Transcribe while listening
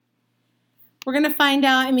we're going to find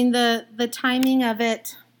out. I mean, the timing of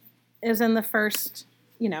it is in the first,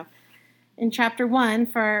 in chapter 1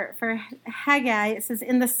 for Haggai. It says,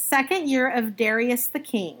 in the second year of Darius the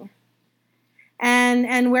king.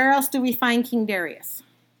 And where else do we find King Darius?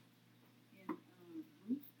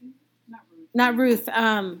 Not Ruth.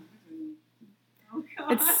 Oh,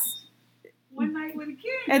 God. It's One Night with a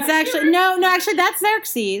King. It's actually actually that's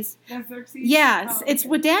Xerxes. That's Xerxes? Yes, Oh, okay. it's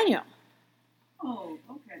with Daniel. Oh,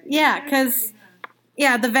 okay. Yeah, because the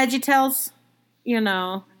VeggieTales,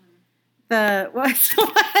 the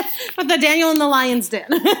what the Daniel and the Lion's Den.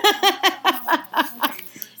 Oh, okay.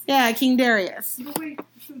 Yeah, King Darius. But wait,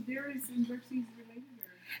 so Darius and Xerxes related?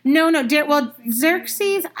 Or? No.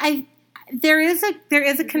 Xerxes, there is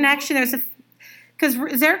a connection.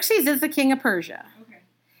 Because Xerxes is the king of Persia. Okay.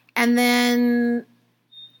 And then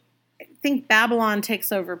I think Babylon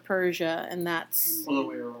takes over Persia, and that's... Other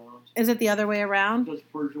way around. Is it the other way around? Because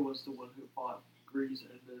Persia was the one who fought Greece,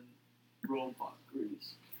 and then Rome fought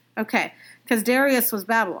Greece. Okay, because Darius was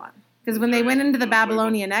Babylon. Because when they went into the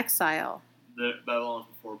Babylonian exile... Babylon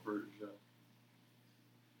before Persia.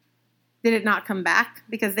 Did it not come back?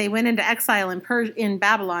 Because they went into exile in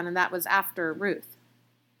Babylon, and that was after Ruth.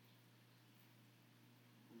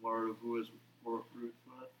 Who is Ruth?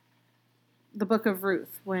 The book of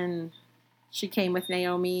Ruth, when she came with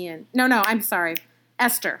Naomi and... No, I'm sorry.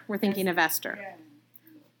 Esther. We're thinking of Esther. Yeah.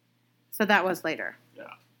 So that was later. Yeah.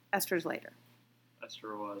 Esther's later.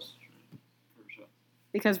 Esther was Persia.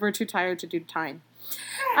 Because we're too tired to do time.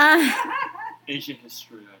 Ancient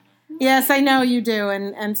history, I know. Yes, I know you do,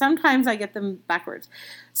 and sometimes I get them backwards.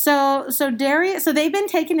 So Darius, so they've been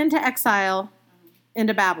taken into exile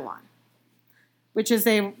into Babylon, which is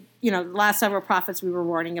the last several prophets we were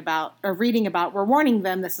reading about, were warning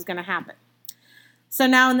them this is going to happen. So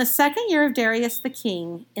now in the second year of Darius the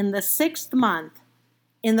king, in the 6th month,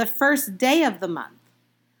 in the first day of the month,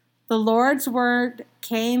 the Lord's word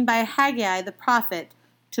came by Haggai the prophet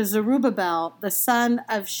to Zerubbabel, the son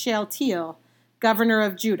of Shealtiel, governor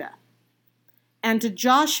of Judah, and to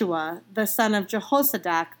Joshua, the son of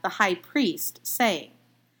Jehozadak, the high priest, saying,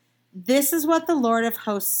 "This is what the Lord of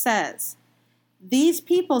hosts says. These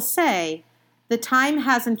people say, the time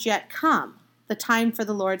hasn't yet come, the time for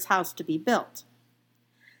the Lord's house to be built."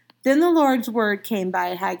 Then the Lord's word came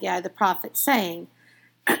by Haggai the prophet, saying,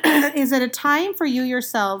 "Is it a time for you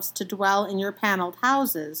yourselves to dwell in your paneled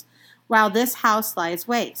houses, while this house lies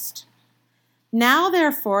waste? Now,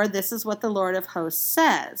 therefore, this is what the Lord of hosts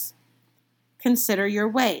says. Consider your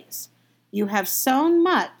ways. You have sown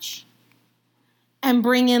much and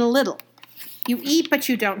bring in little. You eat, but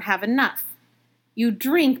you don't have enough. You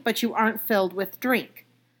drink, but you aren't filled with drink.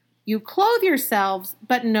 You clothe yourselves,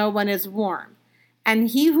 but no one is warm. And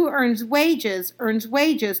he who earns wages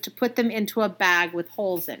to put them into a bag with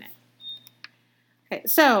holes in it." Okay,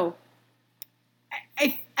 so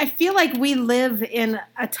I feel like we live in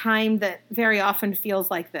a time that very often feels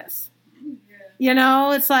like this.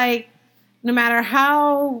 Yeah. It's like no matter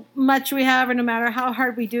how much we have or no matter how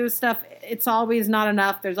hard we do stuff, it's always not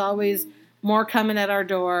enough. There's always more coming at our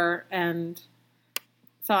door. And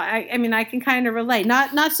so, I mean, I can kind of relate.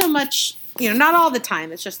 Not so much, not all the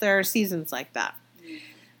time. It's just there are seasons like that.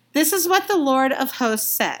 This is what the Lord of hosts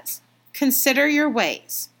says. Consider your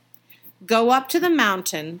ways. Go up to the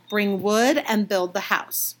mountain, bring wood, and build the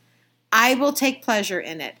house. I will take pleasure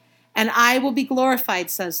in it, and I will be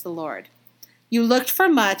glorified, says the Lord. You looked for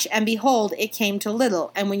much, and behold, it came to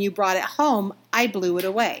little, and when you brought it home, I blew it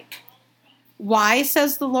away. Why,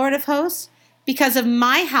 says the Lord of hosts? Because of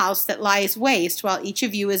my house that lies waste, while each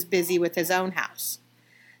of you is busy with his own house.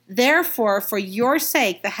 Therefore, for your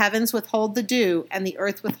sake, the heavens withhold the dew, and the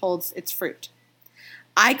earth withholds its fruit.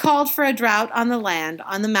 I called for a drought on the land,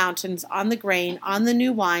 on the mountains, on the grain, on the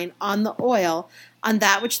new wine, on the oil, on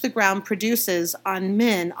that which the ground produces, on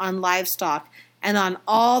men, on livestock, and on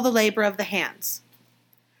all the labor of the hands.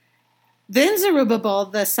 Then Zerubbabel,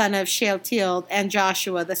 the son of Shealtiel, and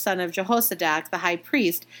Joshua, the son of Jehozadak, the high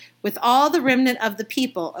priest, with all the remnant of the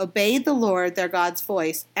people, obeyed the Lord their God's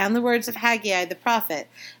voice and the words of Haggai the prophet,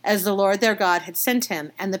 as the Lord their God had sent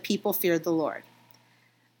him, and the people feared the Lord.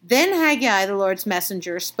 Then Haggai, the Lord's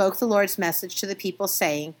messenger, spoke the Lord's message to the people,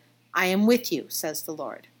 saying, I am with you, says the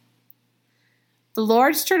Lord. The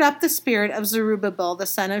Lord stirred up the spirit of Zerubbabel, the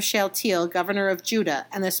son of Shealtiel, governor of Judah,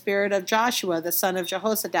 and the spirit of Joshua, the son of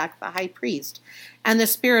Jehozadak, the high priest, and the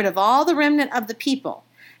spirit of all the remnant of the people.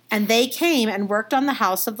 And they came and worked on the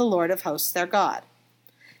house of the Lord of hosts their God.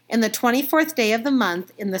 In the 24th day of the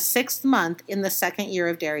month, in the 6th month, in the 2nd year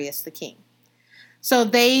of Darius the king. So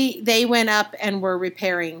they went up and were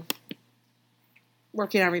working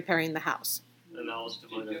on repairing the house. And that was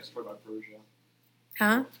temple that got destroyed by Persia.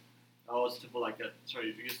 Huh? That was temple that got, sorry,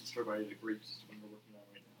 it gets destroyed by the Greeks, is what we're working on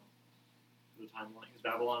right now. The timeline. Because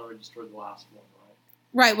Babylon already destroyed the last one, right?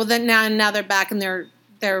 Right. Well, then now they're back and they're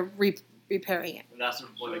repairing it. And that's the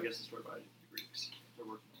one that gets destroyed by the Greeks. They're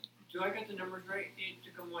working on it. So I got the numbers right. It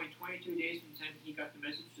took him only 22 days from the time he got the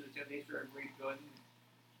message to the time they started rebuilding.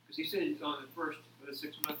 Because he said it's on the 1st of the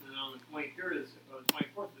 6th month, and then on the 23rd or the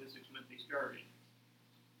 24th of the 6th month they started.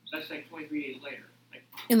 So that's like 23 days later. Like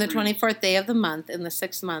In the 24th day of the month, in the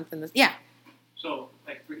 6th month, yeah. So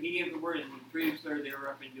like he gave the word, and 3 weeks later they were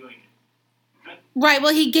up and doing it. Right.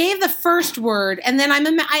 Well, he gave the first word, and then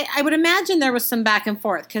I would imagine there was some back and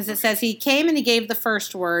forth because it says he came and he gave the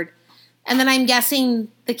first word, and then I'm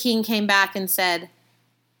guessing the king came back and said,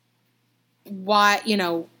 "Why?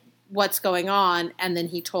 What's going on?" And then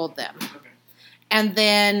he told them, Okay. and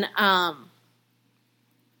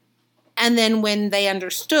then when they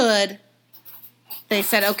understood, they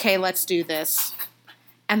said, "Okay, let's do this."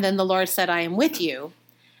 And then the Lord said, "I am with you."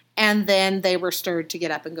 And then they were stirred to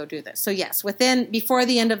get up and go do this. So yes, before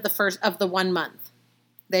the end of the 1 month,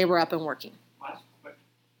 they were up and working. Well, that's quick.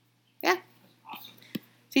 Yeah. That's awesome.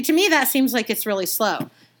 See, to me, that seems like it's really slow.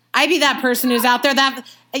 I'd be that person who's out there that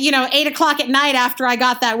 8:00 at night after I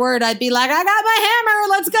got that word, I'd be like, I got my hammer,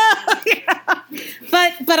 let's go.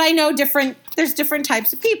 But I know there's different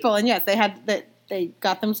types of people, and yes, they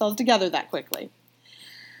got themselves together that quickly.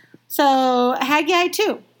 So Haggai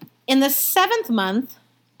 2, in the 7th month,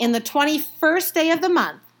 in the 21st day of the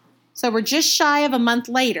month, so we're just shy of a month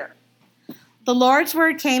later, the Lord's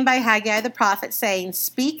word came by Haggai the prophet, saying,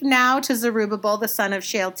 "Speak now to Zerubbabel the son of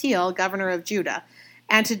Shealtiel, governor of Judah,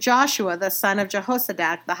 and to Joshua the son of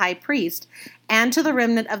Jehozadak the high priest, and to the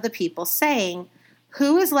remnant of the people, saying,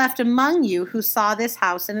 Who is left among you who saw this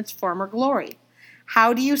house in its former glory?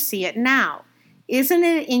 How do you see it now? Isn't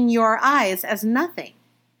it in your eyes as nothing?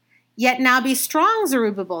 Yet now be strong,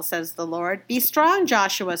 Zerubbabel, says the Lord. Be strong,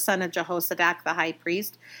 Joshua, son of Jehozadak, the high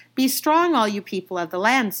priest. Be strong, all you people of the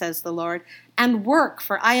land, says the Lord, and work,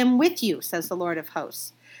 for I am with you, says the Lord of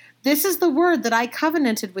hosts. This is the word that I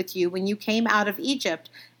covenanted with you when you came out of Egypt,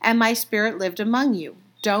 and my spirit lived among you.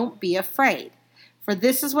 Don't be afraid, for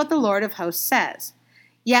this is what the Lord of hosts says.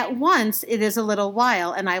 Yet once it is a little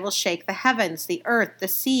while, and I will shake the heavens, the earth, the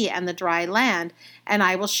sea, and the dry land, and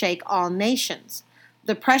I will shake all nations.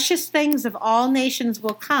 The precious things of all nations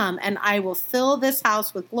will come, and I will fill this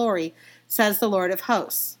house with glory, says the Lord of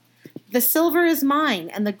hosts. The silver is mine,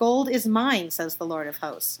 and the gold is mine, says the Lord of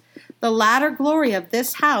hosts. The latter glory of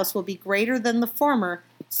this house will be greater than the former,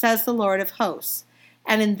 says the Lord of hosts.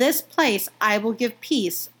 And in this place I will give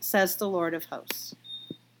peace, says the Lord of hosts.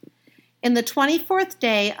 In the 24th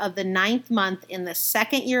day of the 9th month in the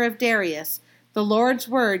 2nd year of Darius, the Lord's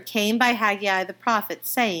word came by Haggai the prophet,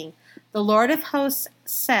 saying, The Lord of hosts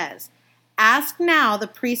says, Ask now the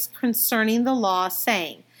priests concerning the law,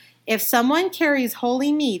 saying, If someone carries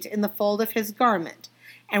holy meat in the fold of his garment,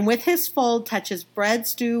 and with his fold touches bread,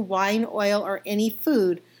 stew, wine, oil, or any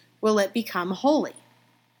food, will it become holy?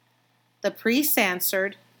 The priests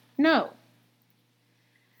answered, No.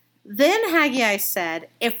 Then Haggai said,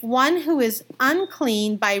 If one who is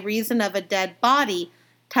unclean by reason of a dead body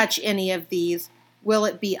touch any of these, will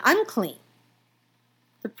it be unclean?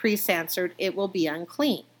 The priest answered, It will be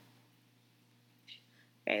unclean.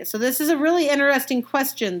 Okay, so this is a really interesting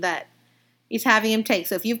question that he's having him take.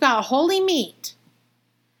 So if you've got holy meat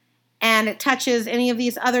and it touches any of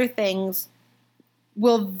these other things,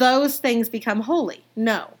 will those things become holy?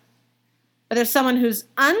 No. But if someone who's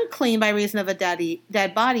unclean by reason of a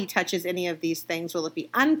dead body touches any of these things, will it be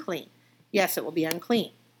unclean? Yes, it will be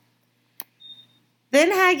unclean.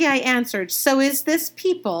 Then Haggai answered, So is this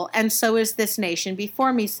people, and so is this nation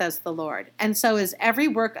before me, says the Lord, and so is every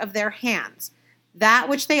work of their hands. That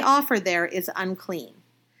which they offer there is unclean.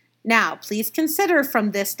 Now, please consider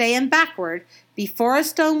from this day and backward, before a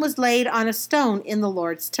stone was laid on a stone in the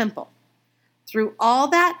Lord's temple. Through all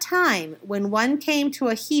that time, when one came to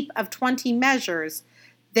a heap of 20 measures,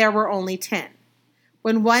 there were only 10.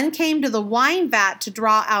 When one came to the wine vat to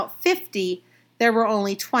draw out 50, there were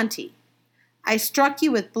only 20. I struck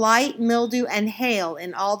you with blight, mildew, and hail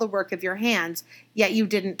in all the work of your hands, yet you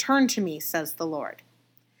didn't turn to me, says the Lord.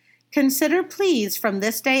 Consider, please, from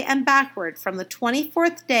this day and backward, from the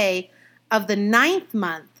 24th day of the 9th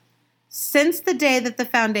month, since the day that the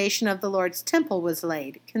foundation of the Lord's temple was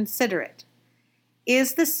laid, consider it.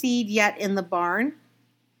 Is the seed yet in the barn?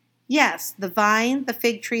 Yes, the vine, the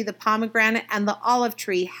fig tree, the pomegranate, and the olive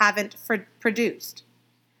tree haven't produced.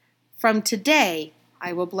 From today,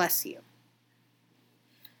 I will bless you.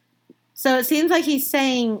 So it seems like he's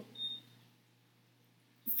saying,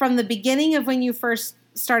 from the beginning of when you first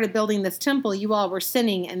started building this temple, you all were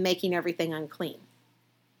sinning and making everything unclean.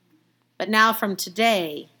 But now from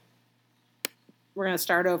today, we're going to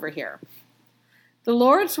start over here. The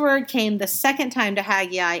Lord's word came the second time to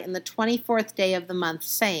Haggai in the 24th day of the month,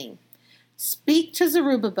 saying, Speak to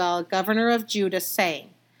Zerubbabel, governor of Judah, saying,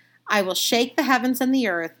 I will shake the heavens and the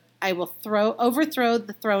earth. I will overthrow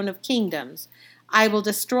the throne of kingdoms. I will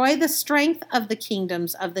destroy the strength of the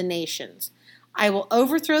kingdoms of the nations. I will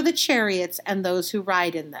overthrow the chariots and those who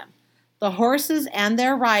ride in them. The horses and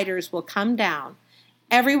their riders will come down,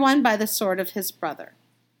 everyone by the sword of his brother.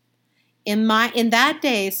 In that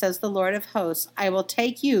day, says the Lord of hosts, I will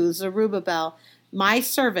take you, Zerubbabel, my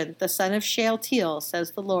servant, the son of Shealtiel,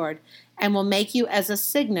 says the Lord, and will make you as a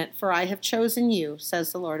signet, for I have chosen you,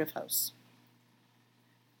 says the Lord of hosts.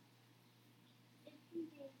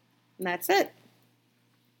 And that's it.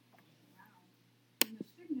 And the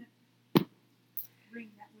signet ring,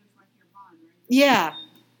 that was like your bond, right?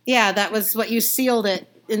 Yeah, that was what you sealed it,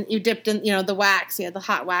 and you dipped in, the wax, the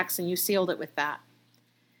hot wax, and you sealed it with that.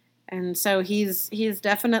 And so he's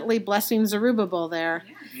definitely blessing Zerubbabel there.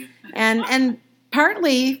 Yeah. And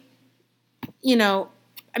partly, he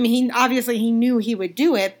obviously he knew he would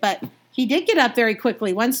do it, but he did get up very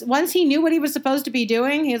quickly. Once he knew what he was supposed to be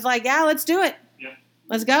doing, he was like, yeah, let's do it. Yeah.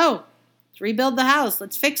 Let's go. Let's rebuild the house.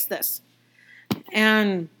 Let's fix this.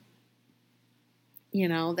 And,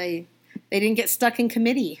 they didn't get stuck in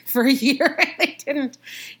committee for a year. They didn't,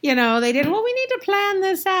 well, we need to plan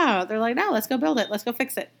this out. They're like, no, let's go build it. Let's go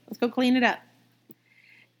fix it. Let's go clean it up.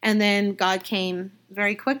 And then God came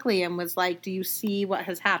very quickly and was like, do you see what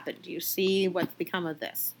has happened? Do you see what's become of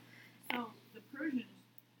this? So the Persians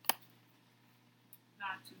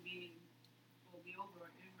got to be over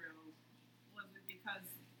Israel, was it because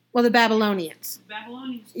Well, the Babylonians. the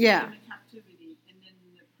Babylonians took Yeah. them in captivity, and then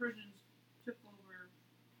the Persians took over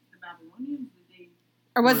the Babylonians? Did they?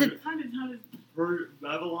 Or was it? How did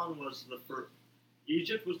Babylon was the first.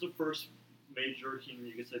 Egypt was the first major kingdom.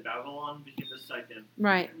 You could say Babylon became the second.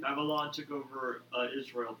 Right. Babylon took over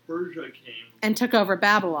Israel. Persia came. And took over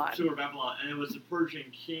Babylon. Took over Babylon, and it was the Persian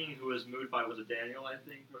king who was moved by Daniel, I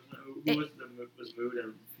think, who was moved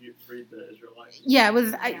and freed the Israelites. Yeah, it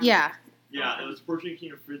was. Yeah. Yeah, it was the Persian king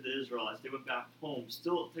who freed the Israelites. They went back home,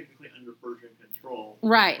 still technically under Persian control,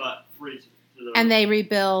 Right. but free to the. And they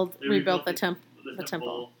rebuilt They the temple. The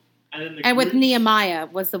temple. And, then And with Greeks- Nehemiah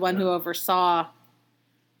was the one who oversaw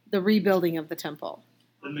the rebuilding of the temple.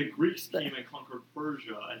 Then the Greeks came and conquered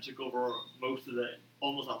Persia and took over almost that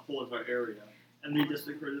whole entire area, and they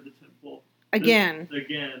desecrated the temple Again.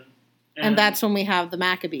 Again. And that's when we have the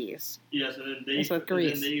Maccabees. Yes, and then It's with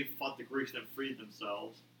Greece. then they fought the Greeks and freed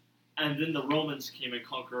themselves. And then the Romans came and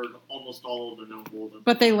conquered almost all of the known world.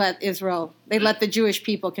 But they let let the Jewish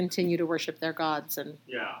people continue to worship their gods. And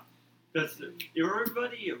Yeah. Because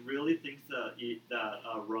everybody really thinks that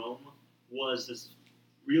Rome was this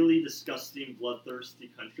really disgusting,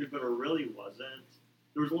 bloodthirsty country, but it really wasn't.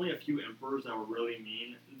 There was only a few emperors that were really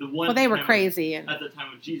mean. Well, they were crazy. At the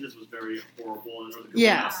time of Jesus was very horrible, and there was a couple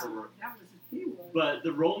Yes. afterward. That was a key word. But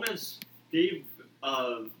the Romans gave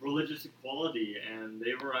religious equality, and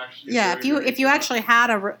they were actually if you actually had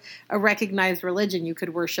a recognized religion, you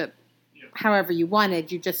could worship however you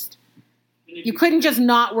wanted. You couldn't just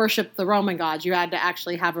not worship the Roman gods. You had to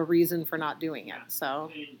actually have a reason for not doing it.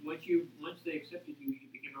 So And once they accepted you, you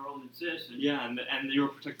became a Roman citizen. Yeah, and you were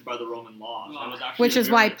protected by the Roman laws. That was actually which is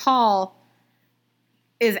why Paul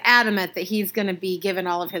is adamant that he's going to be given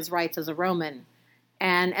all of his rights as a Roman.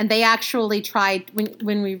 And they actually tried,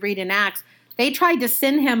 when we read in Acts, they tried to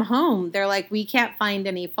send him home. They're like, we can't find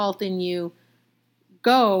any fault in you.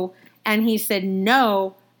 Go. And he said,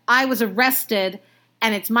 no, I was arrested,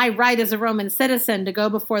 and it's my right as a Roman citizen to go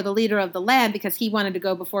before the leader of the land, because he wanted to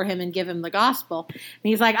go before him and give him the gospel. And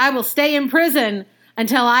he's like, I will stay in prison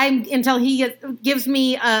until he gives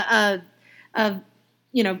me has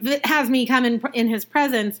me come in his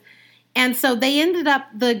presence. And so they ended up,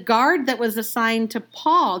 the guard that was assigned to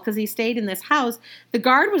Paul, because he stayed in this house, the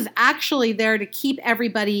guard was actually there to keep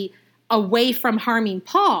everybody away from harming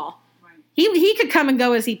Paul. Right. He could come and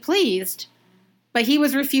go as he pleased, but he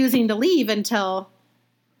was refusing to leave until,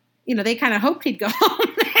 they kind of hoped he'd go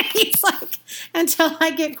home. He's like, until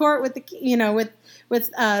I get court with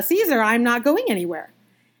with Caesar, I'm not going anywhere.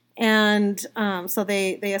 And so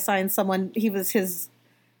they assigned someone. He was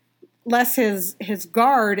less his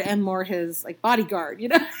guard and more his bodyguard,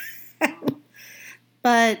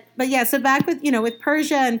 but yeah. So back with with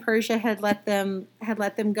Persia, and Persia had let them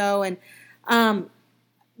go, and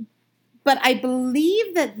but I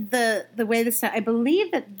believe that the way I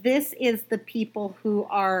believe that this is the people who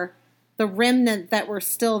are the remnant that were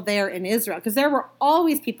still there in Israel, because there were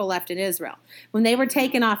always people left in Israel. When they were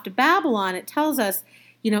taken off to Babylon, it tells us,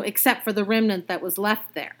 except for the remnant that was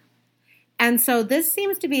left there. And so this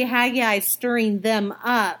seems to be Haggai stirring them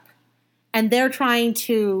up, and they're trying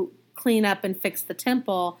to clean up and fix the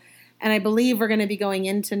temple. And I believe we're going to be going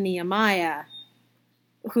into Nehemiah,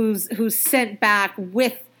 who's sent back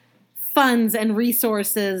with funds and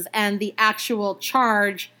resources and the actual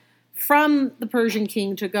charge from the Persian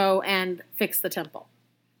king to go and fix the temple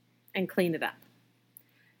and clean it up.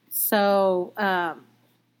 So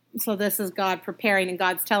this is God preparing, and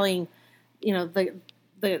God's telling,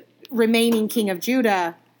 the remaining king of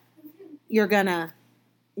Judah, you're gonna,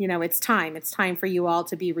 it's time. It's time for you all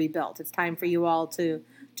to be rebuilt. It's time for you all to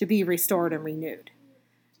be restored and renewed.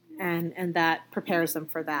 And that prepares them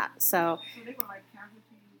for that. So they were like casualties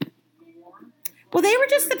of war? Well, they were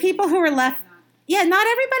just the people who were left. Yeah, not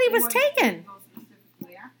everybody was taken.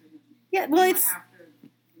 Yeah, well,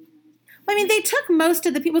 they took most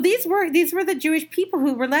of the people. These were the Jewish people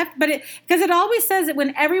who were left, but because it always says that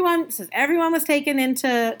when everyone was taken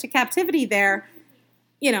into captivity there,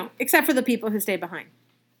 except for the people who stayed behind.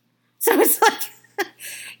 So it's like,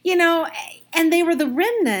 and they were the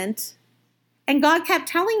remnant, and God kept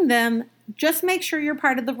telling them, just make sure you're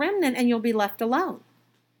part of the remnant and you'll be left alone.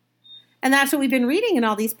 And that's what we've been reading in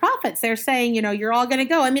all these prophets. They're saying, you're all going to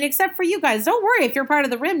go. Except for you guys. Don't worry. If you're part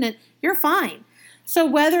of the remnant, you're fine. So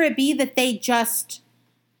whether it be that they just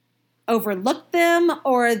overlooked them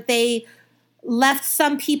or they left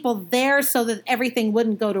some people there so that everything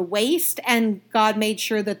wouldn't go to waste and God made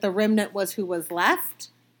sure that the remnant was who was left.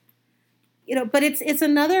 But it's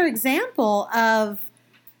another example of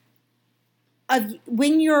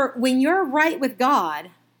when you're right with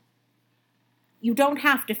God, you don't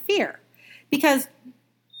have to fear. Because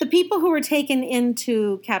the people who were taken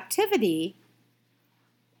into captivity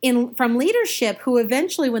from leadership, who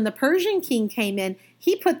eventually, when the Persian king came in,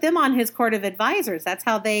 he put them on his court of advisors. That's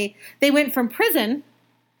how they went from prison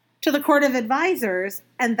to the court of advisors,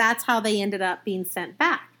 and that's how they ended up being sent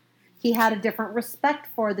back. He had a different respect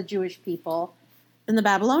for the Jewish people than the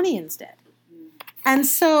Babylonians did. And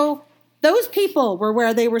so those people were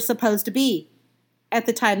where they were supposed to be at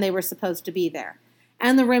the time they were supposed to be there.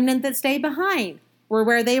 And the remnant that stayed behind were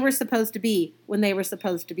where they were supposed to be when they were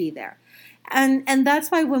supposed to be there. And that's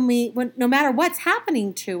why when no matter what's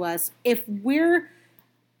happening to us, if we're,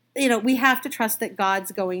 we have to trust that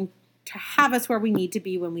God's going to have us where we need to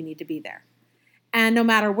be when we need to be there. And no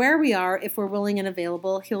matter where we are, if we're willing and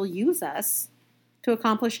available, he'll use us to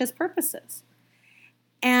accomplish his purposes.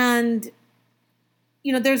 And,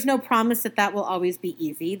 there's no promise that will always be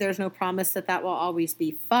easy. There's no promise that will always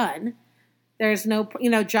be fun. There's no,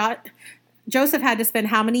 Joseph had to spend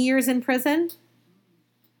how many years in prison?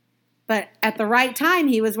 But at the right time,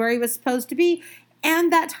 he was where he was supposed to be.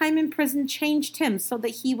 And that time in prison changed him so that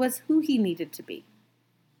he was who he needed to be.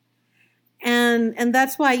 And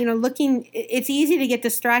that's why, it's easy to get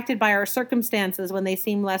distracted by our circumstances when they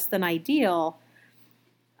seem less than ideal.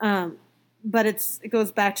 But it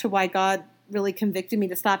goes back to why God really convicted me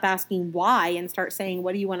to stop asking why and start saying,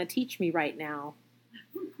 what do you want to teach me right now?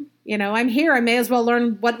 I'm here. I may as well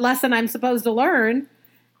learn what lesson I'm supposed to learn.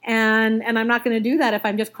 And I'm not going to do that if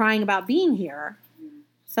I'm just crying about being here.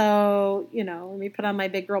 So, let me put on my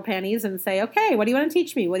big girl panties and say, okay, what do you want to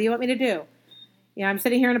teach me? What do you want me to do? I'm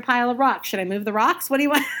sitting here in a pile of rocks. Should I move the rocks? What do you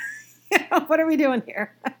want? What are we doing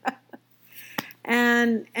here?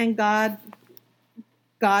 and God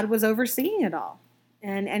was overseeing it all.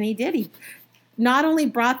 And he did. He not only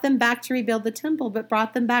brought them back to rebuild the temple, but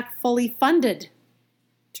brought them back fully funded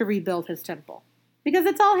to rebuild his temple. Because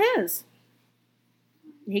it's all his.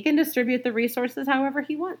 He can distribute the resources however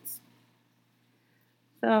he wants.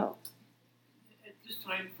 So, at this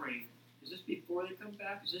time frame, is this before they come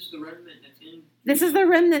back? Is this the remnant that's in? This is the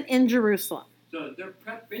remnant in Jerusalem. So they're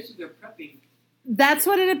prepping. That's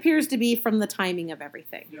what it appears to be from the timing of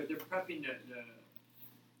everything. They're prepping the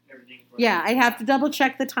everything. Yeah, I'd have to double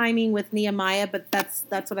check the timing with Nehemiah, but that's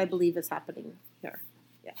what I believe is happening here.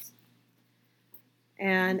 Yes.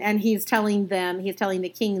 And he's telling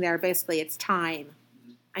the king there, basically, it's time.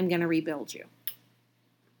 I'm going to rebuild you.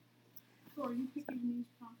 So are you picking these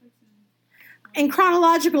prophets in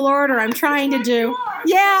chronological order? I'm trying to do.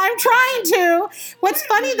 Yeah, I'm trying to. What's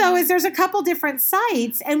funny, though, is there's a couple different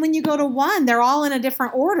sites, and when you go to one, they're all in a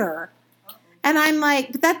different order. And I'm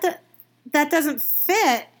like, but that doesn't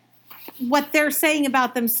fit what they're saying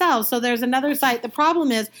about themselves. So there's another site. The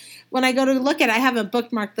problem is, when I go to look at it, I haven't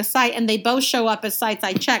bookmarked the site, and they both show up as sites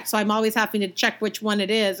I check, so I'm always having to check which one it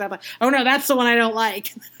is. I'm like, oh, no, that's the one I don't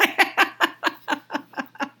like.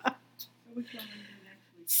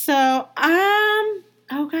 So, oh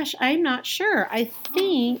gosh, I'm not sure. I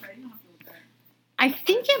think Okay, you don't have to look back.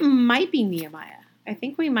 it might be Nehemiah. I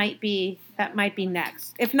think that might be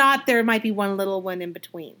next. If not, there might be one little one in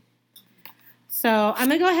between. So I'm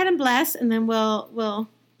gonna go ahead and bless, and then we'll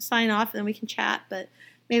sign off, and then we can chat. But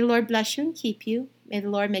may the Lord bless you and keep you. May the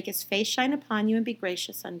Lord make his face shine upon you and be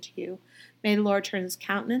gracious unto you. May the Lord turn his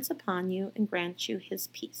countenance upon you and grant you his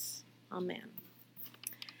peace. Amen.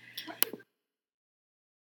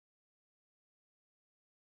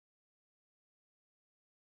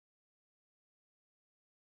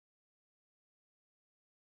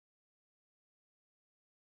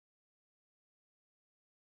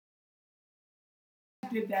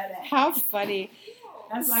 Did that act. How funny.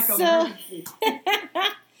 That's like a So- emergency.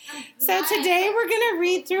 So today we're going to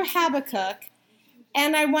read through Habakkuk,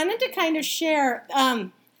 and I wanted to kind of share,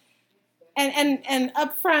 and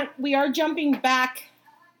up front, we are jumping back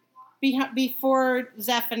before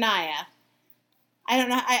Zephaniah. I don't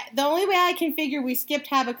know. The only way I can figure we skipped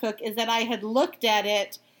Habakkuk is that I had looked at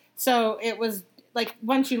it, so it was like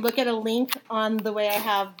once you look at a link on the way I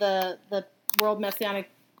have the World Messianic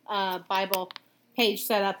Bible page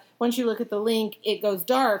set up, once you look at the link, it goes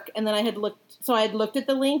dark, and then I had looked at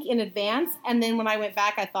the link in advance, and then when I went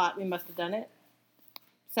back, I thought we must have done it.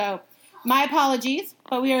 So, my apologies,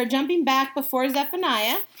 but we are jumping back before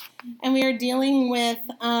Zephaniah, and we are dealing with,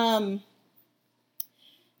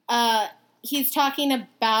 he's talking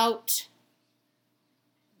about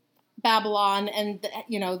Babylon and,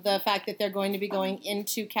 the fact that they're going to be going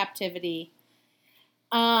into captivity.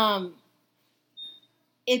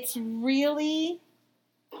 It's really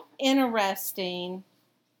interesting.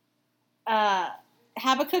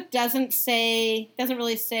 Habakkuk doesn't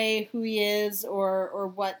really say who he is or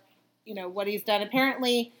what he's done.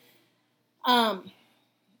 Apparently, a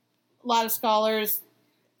lot of scholars,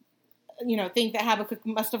 think that Habakkuk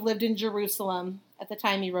must have lived in Jerusalem at the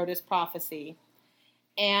time he wrote his prophecy.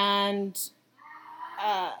 And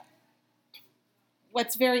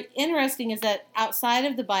what's very interesting is that outside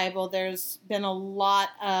of the Bible, there's been a lot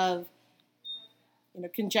of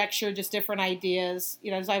conjecture, just different ideas.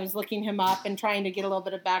 As I was looking him up and trying to get a little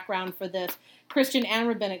bit of background for this, Christian and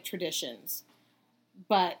rabbinic traditions.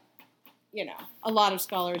 But, a lot of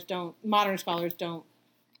modern scholars don't.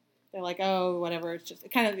 They're like, oh, whatever.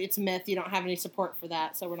 It's myth. You don't have any support for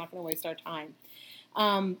that, so we're not going to waste our time.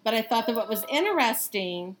 But I thought that what was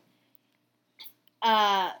interesting,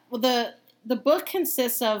 the book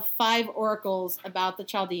consists of 5 oracles about the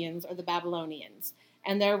Chaldeans or the Babylonians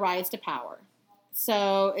and their rise to power.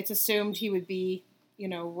 So it's assumed he would be,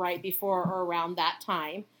 right before or around that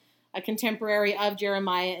time, a contemporary of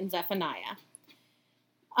Jeremiah and Zephaniah.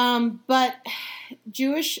 But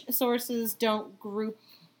Jewish sources don't group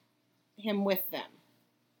him with them.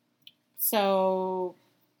 So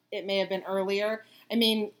it may have been earlier. I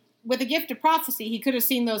mean, with the gift of prophecy, he could have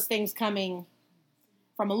seen those things coming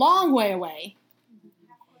from a long way away.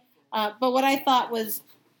 But what I thought was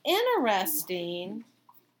interesting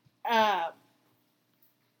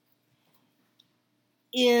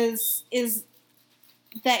is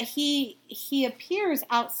that he appears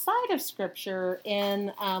outside of Scripture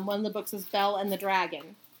in one of the books is Bel and the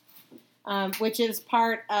Dragon, which is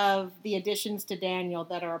part of the additions to Daniel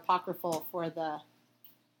that are apocryphal for the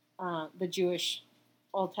Jewish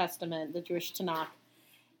Old Testament, the Jewish Tanakh,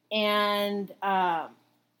 and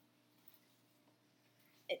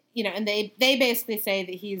and they basically say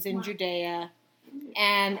that he's in Judea.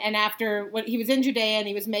 And after what he was in Judea and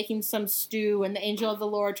he was making some stew, and the angel of the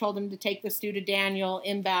Lord told him to take the stew to Daniel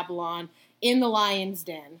in Babylon in the lion's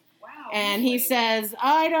den. Wow. And he says,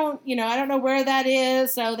 I don't know where that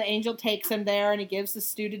is. So the angel takes him there and he gives the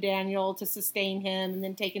stew to Daniel to sustain him and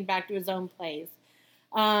then take him back to his own place.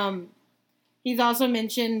 He's also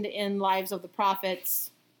mentioned in Lives of the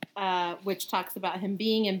Prophets, which talks about him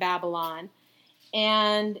being in Babylon.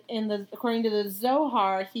 And according to the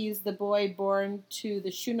Zohar, he's the boy born to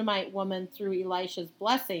the Shunammite woman through Elisha's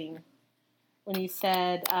blessing. When he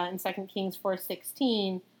said in 2 Kings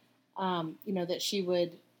 4:16, that she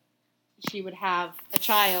would have a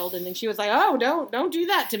child, and then she was like, "Oh, don't do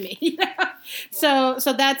that to me." So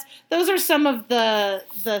those are some of the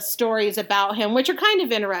stories about him, which are kind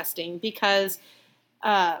of interesting because,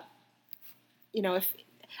 if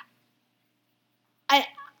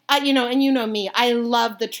and me, I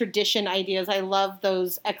love the tradition ideas. I love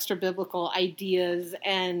those extra biblical ideas,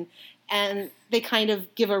 and they kind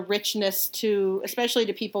of give a richness to, especially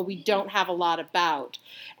to people we don't have a lot about.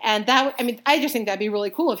 And I just think that'd be really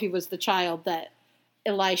cool if he was the child that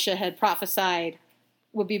Elisha had prophesied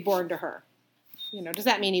would be born to her. Does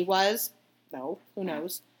that mean he was? No, who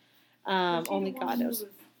knows? Only God knows.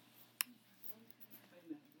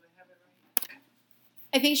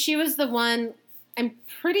 I think she was the one. I'm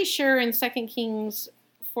pretty sure in 2 Kings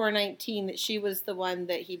 4:19 that she was the one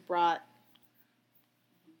that he brought.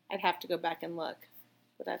 I'd have to go back and look,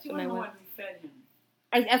 but that's She when I wasn't the went.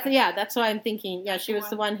 one who fed him. Yeah, that's what I'm thinking. Yeah, That's she the was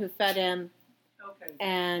the one? one who fed him Okay.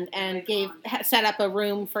 and Later on. set up a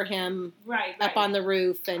room for him Right. up on the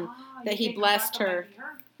roof, and that he blessed her.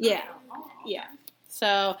 Yeah. Oh, Yeah.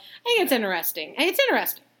 So I think it's interesting. It's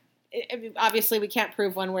interesting. Obviously, we can't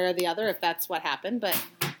prove one way or the other if that's what happened, but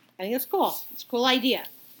I think it's cool. It's a cool idea.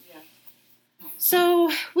 Yeah. So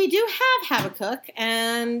we do have Habakkuk,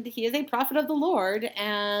 and he is a prophet of the Lord,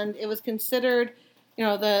 and it was considered,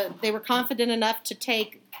 they were confident enough to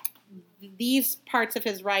take these parts of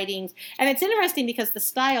his writings, and it's interesting because the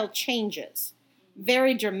style changes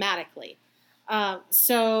very dramatically.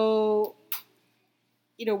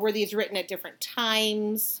 Were these written at different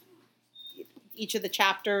times? Each of the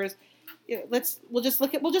chapters. We'll just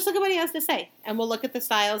look at what he has to say, and we'll look at the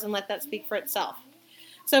styles and let that speak for itself.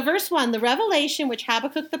 So, verse 1: the revelation which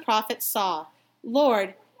Habakkuk the prophet saw.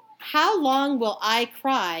 Lord, how long will I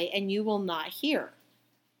cry and you will not hear?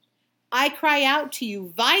 I cry out to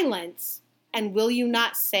you violence, and will you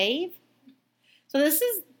not save? So this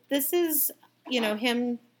is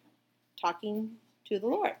him talking to the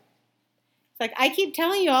Lord. It's like, I keep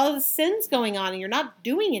telling you all the sins going on, and you're not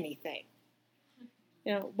doing anything.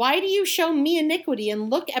 Why do you show me iniquity and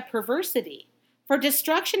look at perversity? For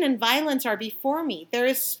destruction and violence are before me. There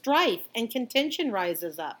is strife and contention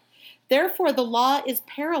rises up. Therefore the law is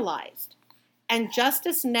paralyzed, and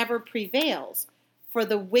justice never prevails. For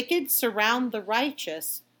the wicked surround the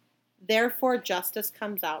righteous. Therefore justice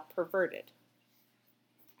comes out perverted.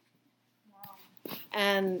 Wow.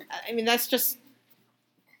 And, that's just,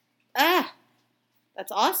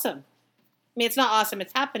 that's awesome. It's not awesome,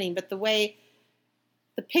 it's happening, but the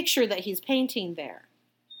picture that he's painting there.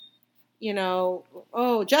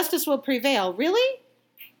 Justice will prevail. Really?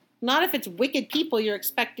 Not if it's wicked people you're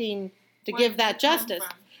expecting to give that justice.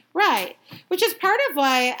 Right. Which is part of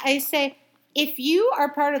why I say, if you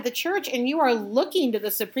are part of the church and you are looking to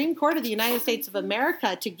the Supreme Court of the United States of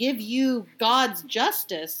America to give you God's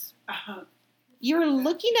justice, you're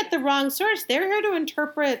looking at the wrong source. They're here to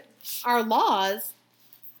interpret our laws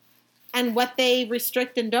and what they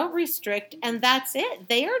restrict and don't restrict, and that's it.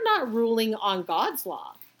 They are not ruling on God's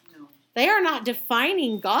law. No. They are not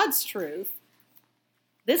defining God's truth.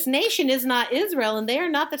 This nation is not Israel, and they are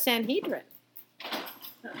not the Sanhedrin.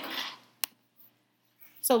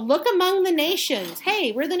 So look among the nations.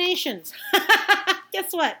 Hey, we're the nations.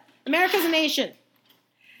 Guess what? America's a nation.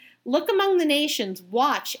 Look among the nations,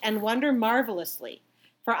 watch and wonder marvelously.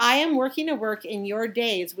 For I am working a work in your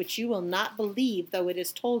days which you will not believe, though it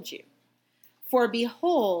is told you. For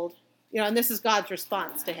behold, and this is God's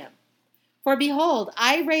response to him. For behold,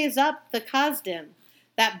 I raise up the Kasdim,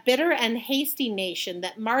 that bitter and hasty nation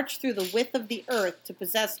that march through the width of the earth to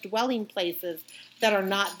possess dwelling places that are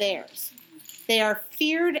not theirs. They are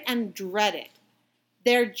feared and dreaded.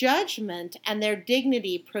 Their judgment and their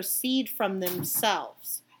dignity proceed from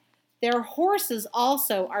themselves. Their horses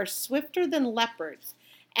also are swifter than leopards,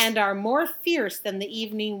 and are more fierce than the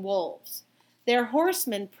evening wolves. Their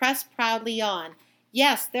horsemen press proudly on.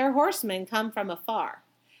 Yes, their horsemen come from afar.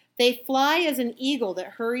 They fly as an eagle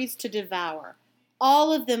that hurries to devour.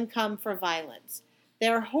 All of them come for violence.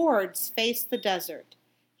 Their hordes face the desert.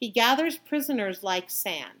 He gathers prisoners like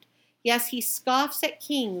sand. Yes, he scoffs at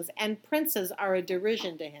kings, and princes are a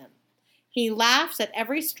derision to him. He laughs at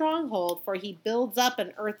every stronghold, for he builds up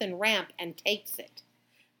an earthen ramp and takes it.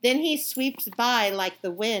 Then he sweeps by like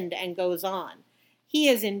the wind and goes on. He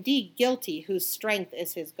is indeed guilty whose strength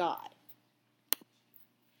is his God.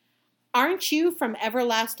 Aren't you from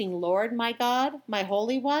everlasting Lord, my God, my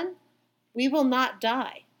Holy One? We will not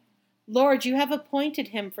die. Lord, you have appointed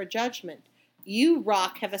him for judgment. You,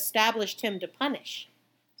 Rock, have established him to punish.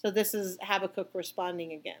 So this is Habakkuk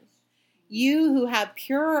responding again. You who have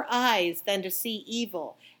purer eyes than to see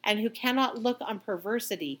evil, and who cannot look on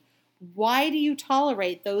perversity, why do you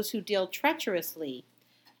tolerate those who deal treacherously,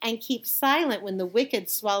 and keep silent when the wicked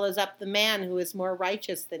swallows up the man who is more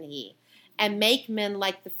righteous than he, and make men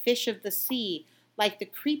like the fish of the sea, like the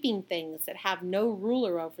creeping things that have no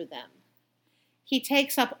ruler over them? He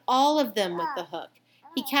takes up all of them with the hook.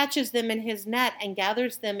 He catches them in his net and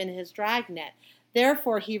gathers them in his dragnet.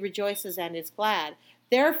 Therefore he rejoices and is glad.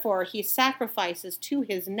 Therefore he sacrifices to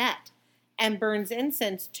his net and burns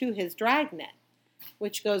incense to his dragnet,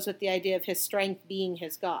 which goes with the idea of his strength being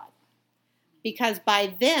his God. Because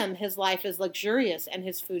by them his life is luxurious and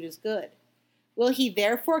his food is good. Will he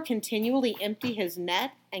therefore continually empty his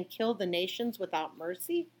net and kill the nations without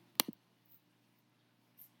mercy?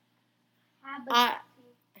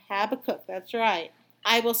 Habakkuk, that's right.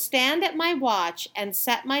 I will stand at my watch and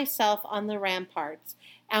set myself on the ramparts,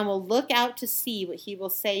 and will look out to see what he will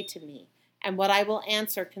say to me, and what I will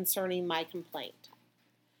answer concerning my complaint.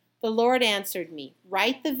 The Lord answered me,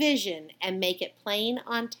 write the vision and make it plain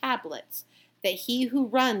on tablets, that he who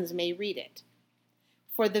runs may read it.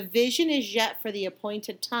 For the vision is yet for the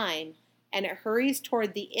appointed time, and it hurries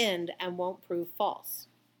toward the end and won't prove false.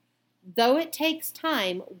 Though it takes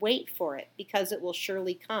time, wait for it, because it will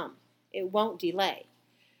surely come. It won't delay.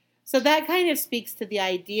 So that kind of speaks to the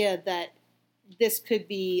idea that this could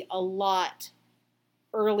be a lot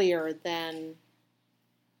earlier than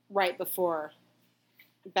right before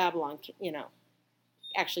Babylon,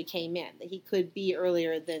 actually came in. That he could be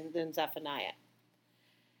earlier than Zephaniah.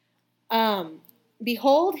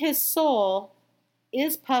 Behold, his soul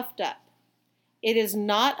is puffed up. It is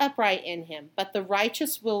not upright in him, but the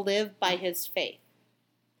righteous will live by his faith.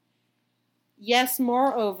 Yes,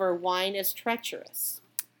 moreover, wine is treacherous.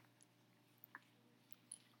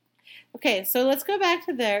 Okay, so let's go back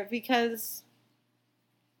to there, because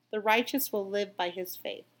the righteous will live by his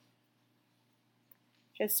faith.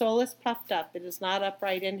 His soul is puffed up. It is not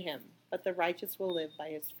upright in him, but the righteous will live by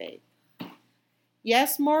his faith.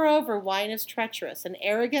 Yes, moreover, wine is treacherous. An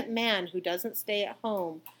arrogant man who doesn't stay at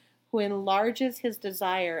home, who enlarges his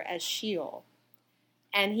desire as Sheol.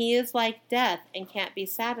 And he is like death and can't be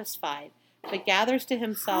satisfied, but gathers to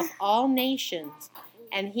himself all nations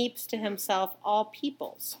and heaps to himself all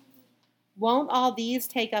peoples. Won't all these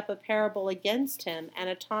take up a parable against him and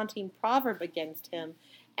a taunting proverb against him,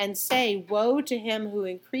 and say, woe to him who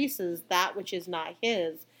increases that which is not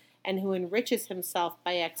his, and who enriches himself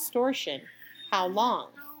by extortion? How long?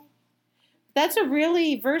 That's a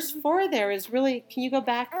really, verse 4 there is really, can you go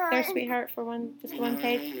back there, sweetheart, for just one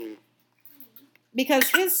page? Because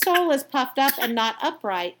his soul is puffed up and not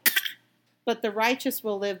upright, but the righteous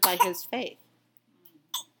will live by his faith.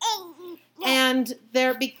 And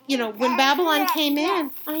there, when Babylon came in,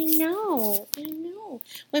 I know.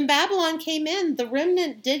 When Babylon came in, the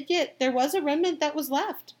remnant there was a remnant that was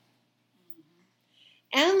left.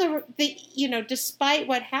 And despite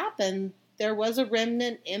what happened, there was a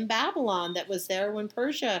remnant in Babylon that was there when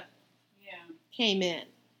Persia came in.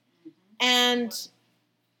 And,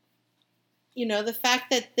 the fact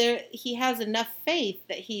that he has enough faith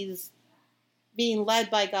that he's being led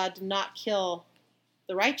by God to not kill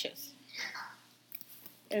the righteous.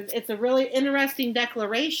 It's a really interesting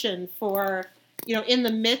declaration for, in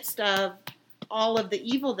the midst of all of the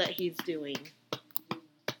evil that he's doing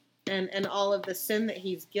and all of the sin that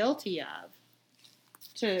he's guilty of,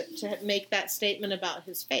 to make that statement about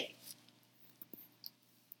his faith.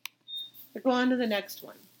 We'll go on to the next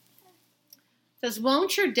one. It says,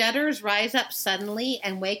 won't your debtors rise up suddenly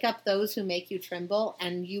and wake up those who make you tremble,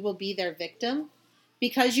 and you will be their victim?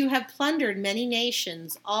 Because you have plundered many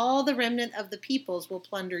nations, all the remnant of the peoples will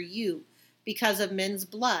plunder you, because of men's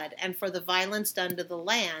blood, and for the violence done to the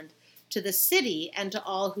land, to the city, and to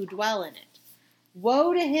all who dwell in it.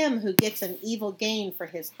 Woe to him who gets an evil gain for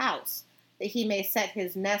his house, that he may set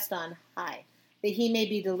his nest on high, that he may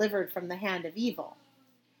be delivered from the hand of evil.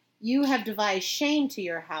 You have devised shame to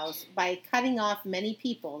your house by cutting off many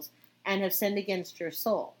peoples, and have sinned against your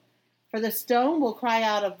soul. For the stone will cry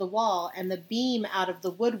out of the wall, and the beam out of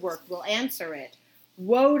the woodwork will answer it.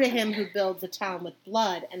 Woe to him who builds a town with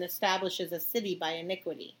blood, and establishes a city by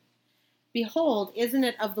iniquity. Behold, isn't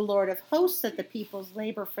it of the Lord of hosts that the peoples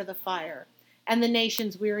labor for the fire, and the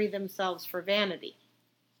nations weary themselves for vanity?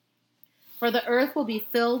 For the earth will be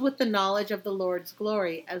filled with the knowledge of the Lord's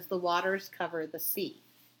glory, as the waters cover the sea.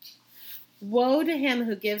 Woe to him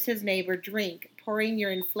who gives his neighbor drink, pouring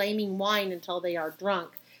your inflaming wine until they are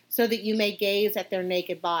drunk, so that you may gaze at their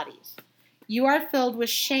naked bodies. You are filled with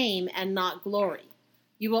shame and not glory.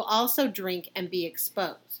 You will also drink and be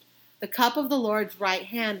exposed. The cup of the Lord's right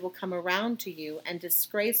hand will come around to you, and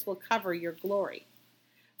disgrace will cover your glory.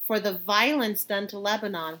 For the violence done to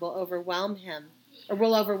Lebanon will overwhelm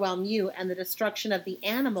you, and the destruction of the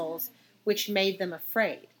animals which made them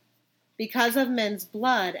afraid. Because of men's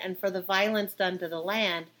blood, and for the violence done to the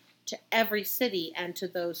land, to every city and to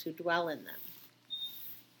those who dwell in them.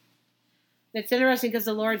 It's interesting because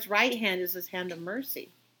the Lord's right hand is his hand of mercy.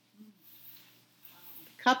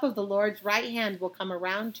 The cup of the Lord's right hand will come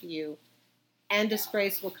around to you, and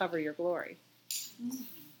disgrace will cover your glory.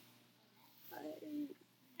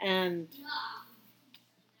 And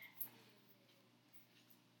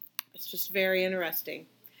it's just very interesting.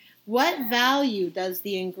 What value does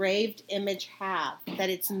the engraved image have that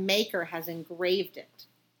its maker has engraved it?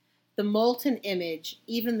 The molten image,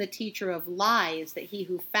 even the teacher of lies, that he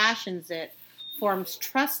who fashions it forms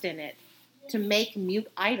trust in it, to make mute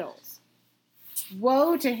idols.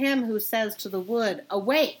 Woe to him who says to the wood,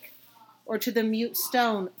 awake, or to the mute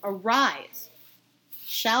stone, arise.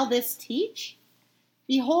 Shall this teach?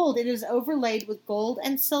 Behold, it is overlaid with gold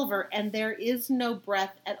and silver, and there is no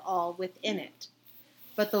breath at all within it.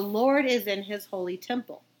 But the Lord is in his holy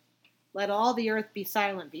temple. Let all the earth be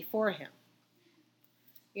silent before him.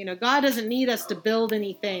 You know, God doesn't need us to build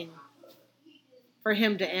anything for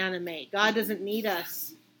him to animate. God doesn't need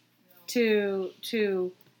us to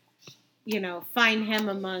find him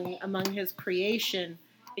among his creation,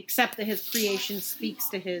 except that his creation speaks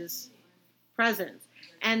to his presence.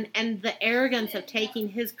 And the arrogance of taking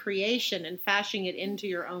his creation and fashioning it into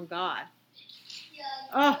your own God.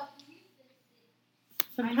 Oh,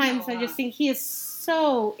 sometimes I just think he is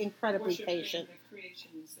so incredibly patient. The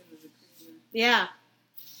creation instead of the creator. Yeah.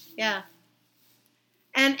 Yeah.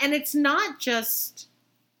 And it's not just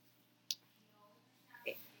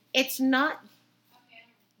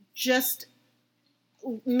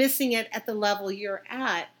missing it at the level you're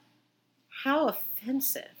at. How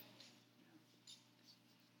offensive.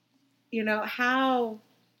 You know, how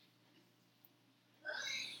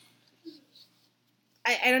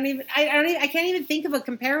I can't even think of a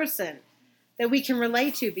comparison that we can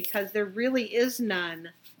relate to, because there really is none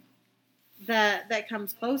that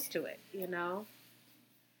comes close to it, you know.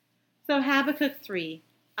 So Habakkuk 3,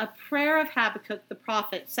 a prayer of Habakkuk the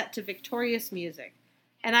prophet set to victorious music.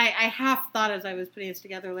 And I half thought as I was putting this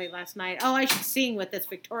together late last night, oh, I should sing with this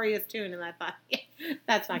victorious tune. And I thought, yeah,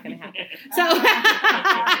 that's not going to happen. So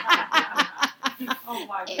Oh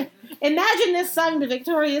my goodness. imagine this sung to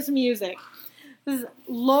victorious music. This is,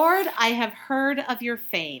 Lord, I have heard of your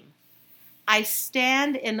fame. I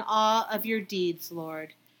stand in awe of your deeds,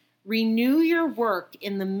 Lord. Renew your work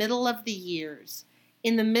in the middle of the years.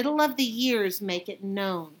 In the middle of the years, make it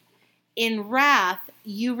known. In wrath,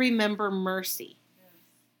 you remember mercy.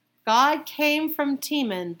 God came from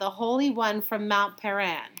Teman, the Holy One from Mount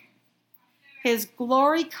Paran. His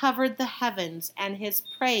glory covered the heavens, and his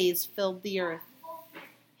praise filled the earth.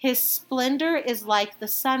 His splendor is like the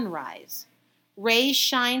sunrise. Rays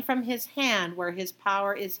shine from his hand where his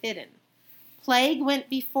power is hidden. Plague went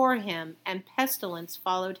before him, and pestilence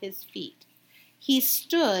followed his feet. He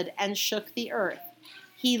stood and shook the earth.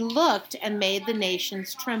 He looked and made the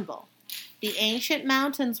nations tremble. The ancient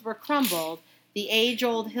mountains were crumbled. The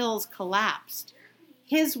age-old hills collapsed.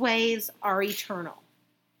 His ways are eternal.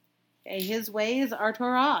 Okay, his ways are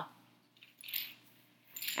Torah.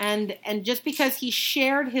 And just because he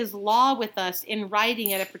shared his law with us in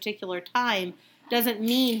writing at a particular time doesn't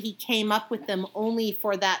mean he came up with them only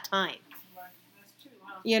for that time. Right. That's true.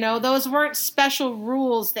 Wow. You know, those weren't special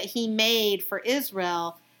rules that he made for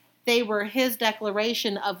Israel. They were his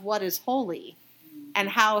declaration of what is holy and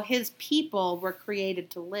how his people were created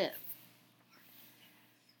to live.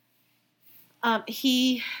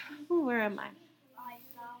 Where am I?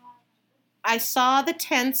 I saw the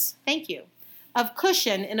tents, thank you, of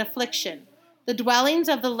Cushan in affliction. The dwellings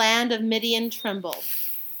of the land of Midian trembled.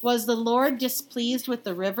 Was the Lord displeased with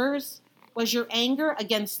the rivers? Was your anger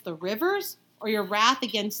against the rivers, or your wrath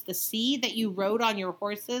against the sea that you rode on your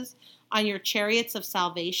horses, on your chariots of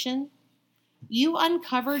salvation? You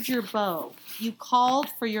uncovered your bow. You called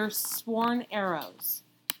for your sworn arrows.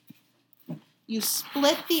 You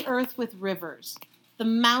split the earth with rivers. The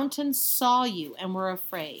mountains saw you and were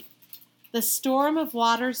afraid. The storm of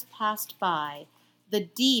waters passed by. The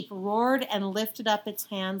deep roared and lifted up its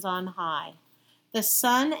hands on high. The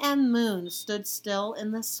sun and moon stood still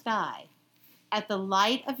in the sky. At the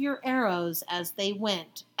light of your arrows as they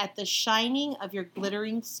went, at the shining of your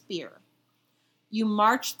glittering spear. You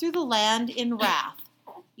marched through the land in wrath.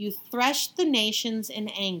 You threshed the nations in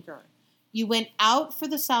anger. You went out for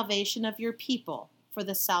the salvation of your people, for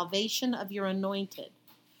the salvation of your anointed.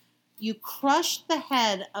 You crushed the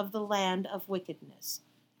head of the land of wickedness.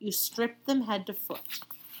 You stripped them head to foot.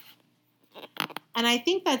 And I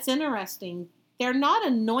think that's interesting. They're not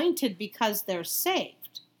anointed because they're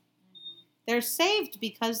saved. They're saved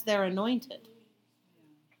because they're anointed.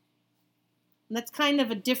 And that's kind of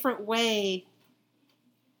a different way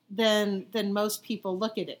than most people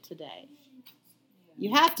look at it today.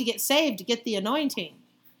 You have to get saved to get the anointing.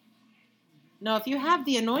 No, if you have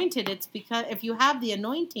the anointed, it's because if you have the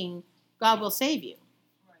anointing, God will save you.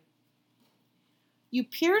 Right. You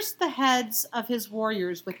pierced the heads of his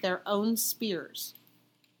warriors with their own spears.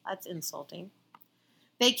 That's insulting.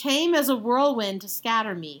 They came as a whirlwind to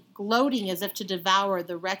scatter me, gloating as if to devour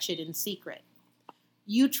the wretched in secret.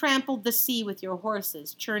 You trampled the sea with your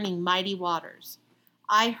horses, churning mighty waters.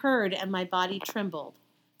 I heard, and my body trembled.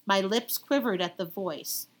 My lips quivered at the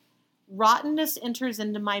voice. Rottenness enters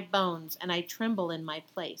into my bones, and I tremble in my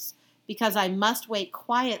place, because I must wait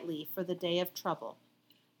quietly for the day of trouble,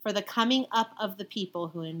 for the coming up of the people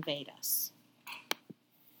who invade us.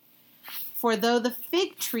 For though the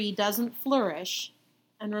fig tree doesn't flourish,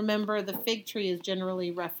 and remember the fig tree is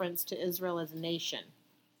generally referenced to Israel as a nation.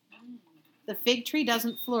 The fig tree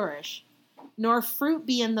doesn't flourish, nor fruit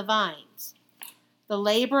be in the vines. The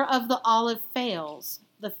labor of the olive fails,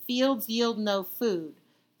 the fields yield no food,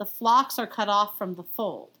 the flocks are cut off from the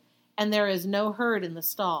fold, and there is no herd in the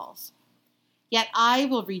stalls. Yet I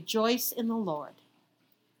will rejoice in the Lord.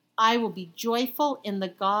 I will be joyful in the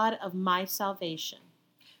God of my salvation.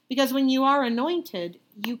 Because when you are anointed,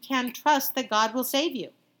 you can trust that God will save you.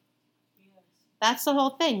 Yes. That's the whole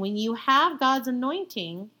thing. When you have God's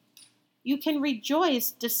anointing, you can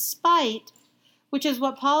rejoice despite, which is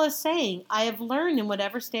what Paul is saying. I have learned in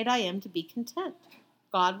whatever state I am to be content.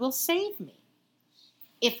 God will save me.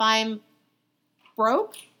 If I'm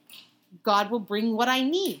broke, God will bring what I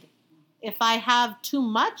need. If I have too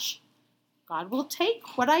much, God will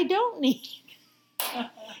take what I don't need.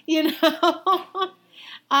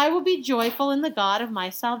 I will be joyful in the God of my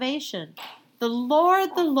salvation. The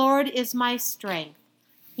Lord is my strength.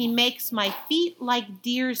 He makes my feet like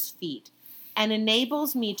deer's feet and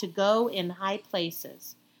enables me to go in high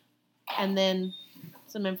places. And then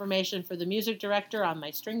some information for the music director on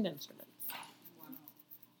my stringed instruments.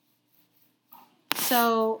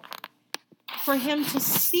 So for him to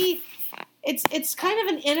see, it's kind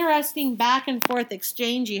of an interesting back and forth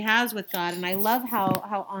exchange he has with God, and I love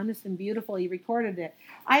how honest and beautiful he recorded it.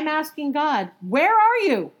 I'm asking God, where are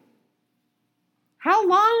you? How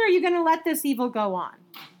long are you going to let this evil go on?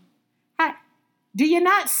 Do you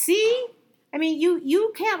not see? I mean,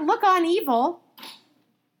 you can't look on evil.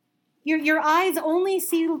 Your eyes only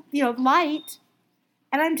see light,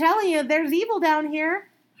 and I'm telling you, there's evil down here.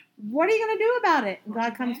 What are you going to do about it? And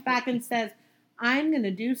God comes back and says, I'm going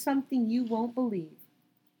to do something you won't believe.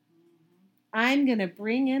 I'm going to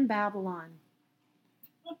bring in Babylon.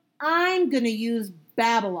 I'm going to use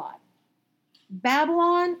Babylon.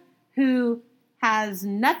 Babylon, who has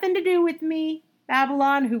nothing to do with me.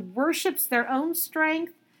 Babylon, who worships their own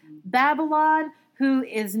strength. Babylon, who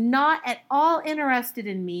is not at all interested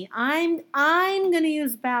in me. I'm going to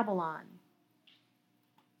use Babylon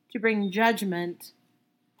to bring judgment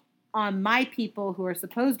on my people who are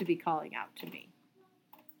supposed to be calling out to me.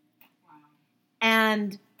 Wow.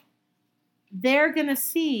 And they're going to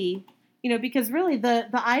see, because really the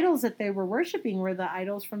idols that they were worshiping were the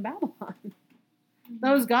idols from Babylon.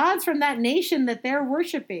 Those gods from that nation that they're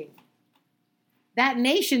worshiping, that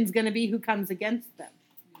nation's going to be who comes against them.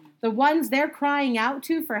 The ones they're crying out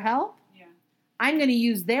to for help, I'm going to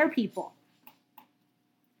use their people.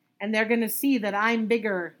 And they're going to see that I'm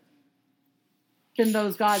bigger than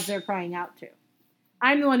those gods they're crying out to.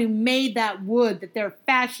 I'm the one who made that wood that they're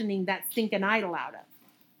fashioning that stinking idol out of.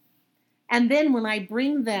 And then when I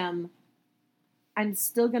bring them, I'm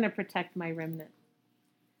still going to protect my remnant.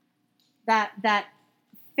 That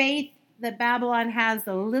faith that Babylon has,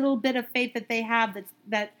 the little bit of faith that they have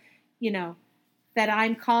that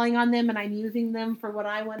I'm calling on them and I'm using them for what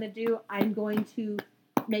I want to do, I'm going to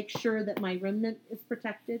make sure that my remnant is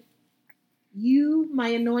protected. You, my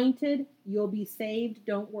anointed, you'll be saved.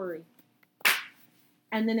 Don't worry.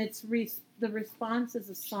 And then the response is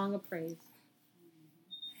a song of praise.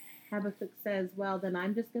 Habakkuk says, well, then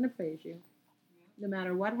I'm just going to praise you. No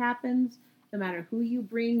matter what happens, no matter who you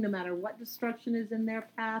bring, no matter what destruction is in their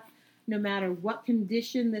path, no matter what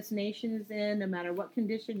condition this nation is in, no matter what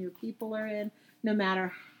condition your people are in, no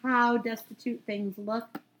matter how destitute things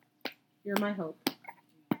look, you're my hope.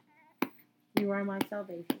 You are my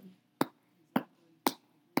salvation.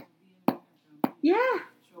 Yeah.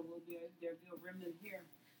 So there'll be a remnant here.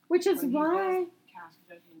 Which is why. Cast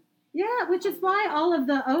judgment. Yeah, which is why all of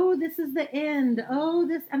the, this is the end.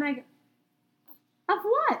 And of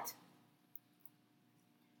what?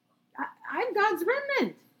 I'm God's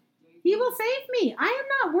remnant. He will save me. I am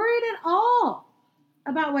not worried at all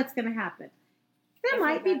about what's going to happen. There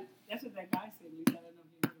might be. That's what that guy said. I don't know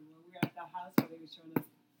if you heard him. When we were at the house where they were showing us,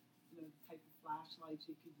 the type of flashlights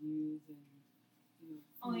you could use and,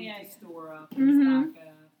 food to store up and stock up.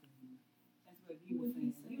 And that's what he was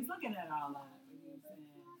saying. He was looking at all that. And he was saying,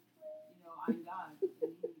 I'm God. And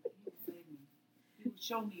he would save me. He would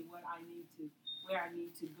show me where I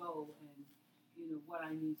need to go and, what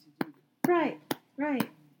I need to do. Right.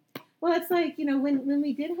 Well, it's like, when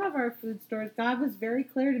we did have our food stores, God was very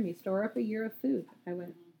clear to me, store up a year of food. I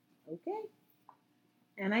went, okay.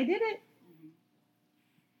 And I did it.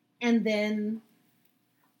 And then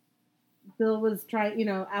Bill was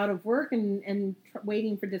out of work and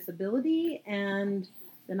waiting for disability, and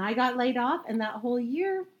then I got laid off, and that whole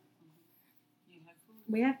year You have food.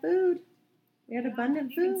 we had food. We had abundant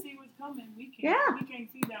You food. can see what's coming. We can't. Yeah. We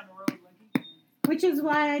can't see down the road like he can. Which is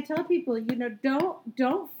why I tell people,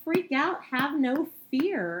 don't freak out, have no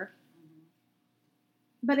fear.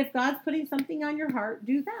 But if God's putting something on your heart,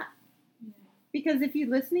 do that. Because if you're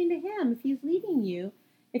listening to Him, if He's leading you,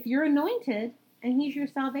 if you're anointed and He's your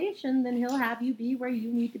salvation, then He'll have you be where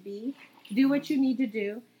you need to be, do what you need to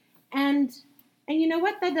do. And you know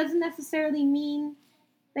what? That doesn't necessarily mean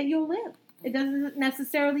that you'll live. It doesn't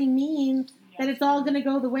necessarily mean that it's all going to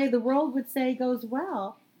go the way the world would say goes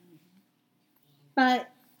well. But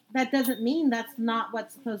that doesn't mean that's not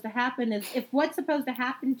what's supposed to happen. If what's supposed to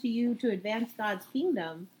happen to you to advance God's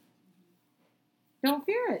kingdom, don't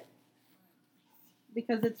fear it.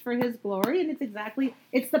 Because it's for His glory, and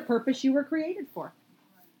it's the purpose you were created for.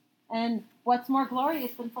 And what's more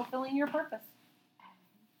glorious than fulfilling your purpose?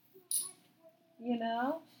 You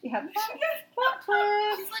have plot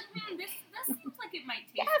twist. She's like, this seems like it might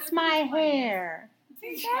taste That's good. my Let's try hair.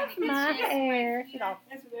 this." That's my hair. She's all,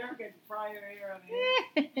 That's what Erica had to fry her hair on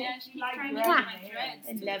it. Yeah, she keeps Like trying to grabbing get my her hair. dreads.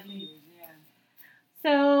 I too. love you. Yeah.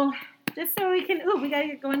 So, just so we can, we got to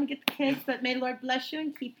get going and get the kids, but may the Lord bless you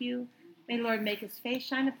and keep you. May the Lord make His face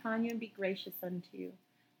shine upon you and be gracious unto you.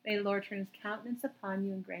 May the Lord turn His countenance upon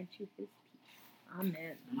you and grant you His peace.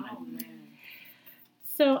 Amen. Oh man.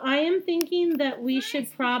 So, I am thinking that we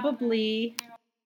should probably